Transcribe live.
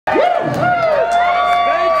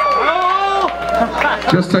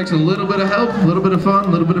Just takes a little bit of help, a little bit of fun, a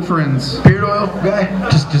little bit of friends. Beard oil guy?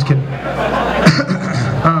 Just kidding.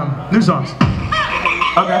 New songs.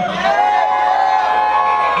 Okay.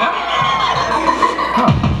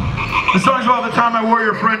 The song's about the time I wore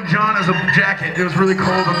your friend John as a jacket. It was really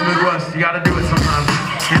cold in the Midwest. You gotta do it sometimes,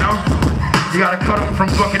 you know? You gotta cut him from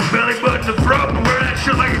fucking belly button to throat and wear that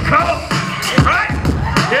shit like a coat, right?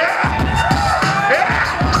 Yeah! Yeah!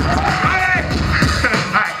 Alright!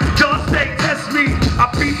 Alright, don't say test me.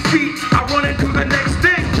 I beat feet, I run into the next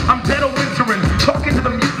thing. I'm dead of wintering, talking to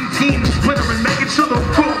the mutant team, splintering, making sure the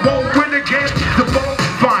foot won't win again. The ball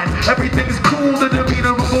fine, everything's cool, the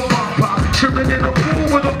demeanor of a bomb pop. Tripping in a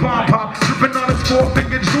pool with a bomb pop, tripping on his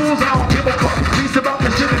 4-finger jewels. I don't give a fuck. Least about the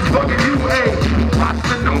shit is bugging you, ayy. Watch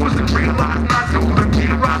the news and realize not to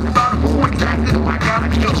theorize about who exactly do I gotta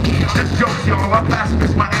kill. Just jokes, y'all. I'm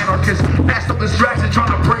pacifist, my anarchist. Masked up distraction, trying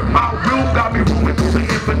to break my will. Got me rooming through the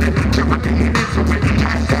infinite. Never getting into it.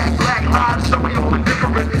 Hashtag Black Lives. Some of y'all are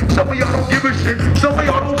different. Some of y'all don't give a shit. Some of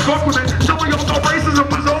y'all don't fuck with it. Some of y'all thought racism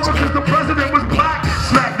was over because the president was black.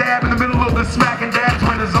 Smack dab in the middle of the smack and dab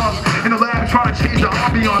renaissance. In the lab trying to change the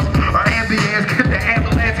ambiance. Or ambience. Get the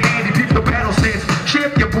ambulance handy. Peep the battle stance.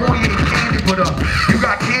 Chip, your boy ain't candy put up. You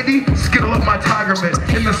got candy? Skittle up my tiger mitt.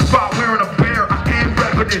 In the spot wearing a bear. I am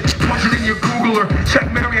repping it. Punch it in your Googler.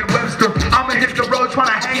 Check Merriam-Webster. I'ma hit the road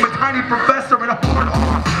trying to hang with tiny professor and a hard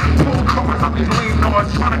on. Pull cars on these lame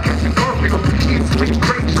nords. Trying to catch a Garfield. Eat sleep.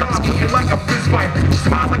 Great job. Looking like a fist fight.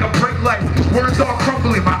 Smile like a brake light. Words all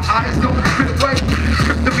crumbling. My eyes don't fit right.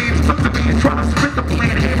 Flip the beans. Trying to spit the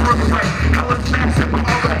plan. Hammer on the right. Hella snaps in my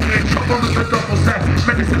other hand. Trouble in the double sack.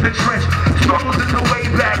 Menace in the trench. Struggles in the way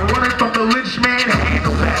back. Running from the lynch man.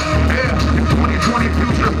 Handle that. Yeah. In 2020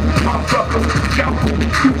 future. Motherfucker. Scalpel.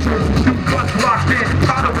 Future. New guns locked in.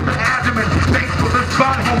 Powder with the abdomen. Thanks for the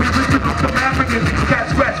spot, homie. Listen up the African. Cat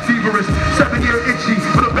scratch feverish. 7-year itchy.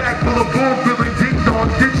 With a bag full of bull feeling ding dong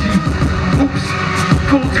ditchy. Oops.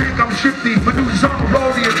 Full tank, I'm shifty. But new genre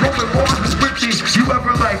roadie and Roman Wars is swifty. You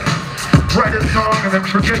ever like write a song and then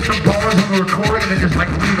forget some bars on the recording and then just like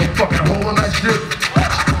leave a fucking hole in that shit?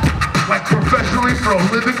 Like professionally for a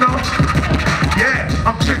living though? Yeah,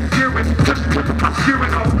 I'm just gearing. I'm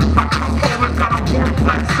steering up. My cup holder's got a warm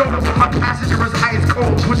flat soda, but my passenger is ice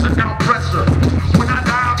cold, pushing down pressure. When I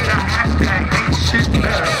die, I'll get a hashtag, ain't shit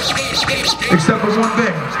better. Except for one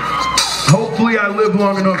thing. Hopefully I live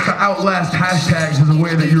long enough to outlast hashtags as a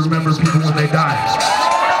way that you remember people when they die.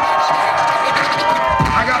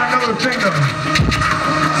 I got another thing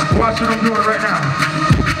though. Watch what I'm doing right now.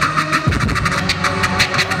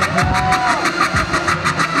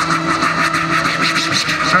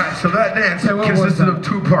 Alright, so that dance consisted of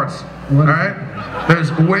 2 parts. Alright?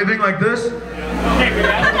 There's waving like this.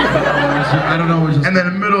 I don't know. And then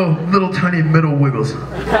a little tiny middle wiggles.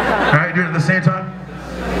 Alright, do it at the same time.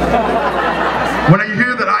 When you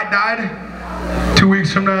hear that I died 2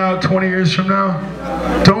 weeks from now, 20 years from now,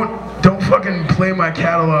 don't fucking play my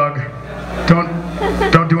catalog.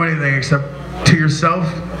 Don't do anything except to yourself,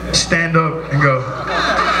 stand up and go.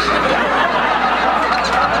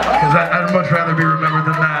 Because I'd much rather be remembered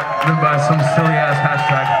than that than by some silly ass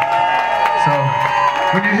hashtag. So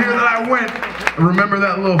when you hear that I went, remember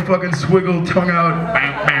that little fucking swiggle, tongue out,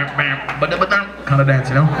 bam, bam, bam, kind of dance,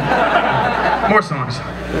 you know? More songs.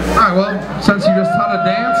 Alright, well, since you just taught a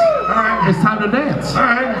dance, it's time to dance.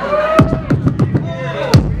 Alright.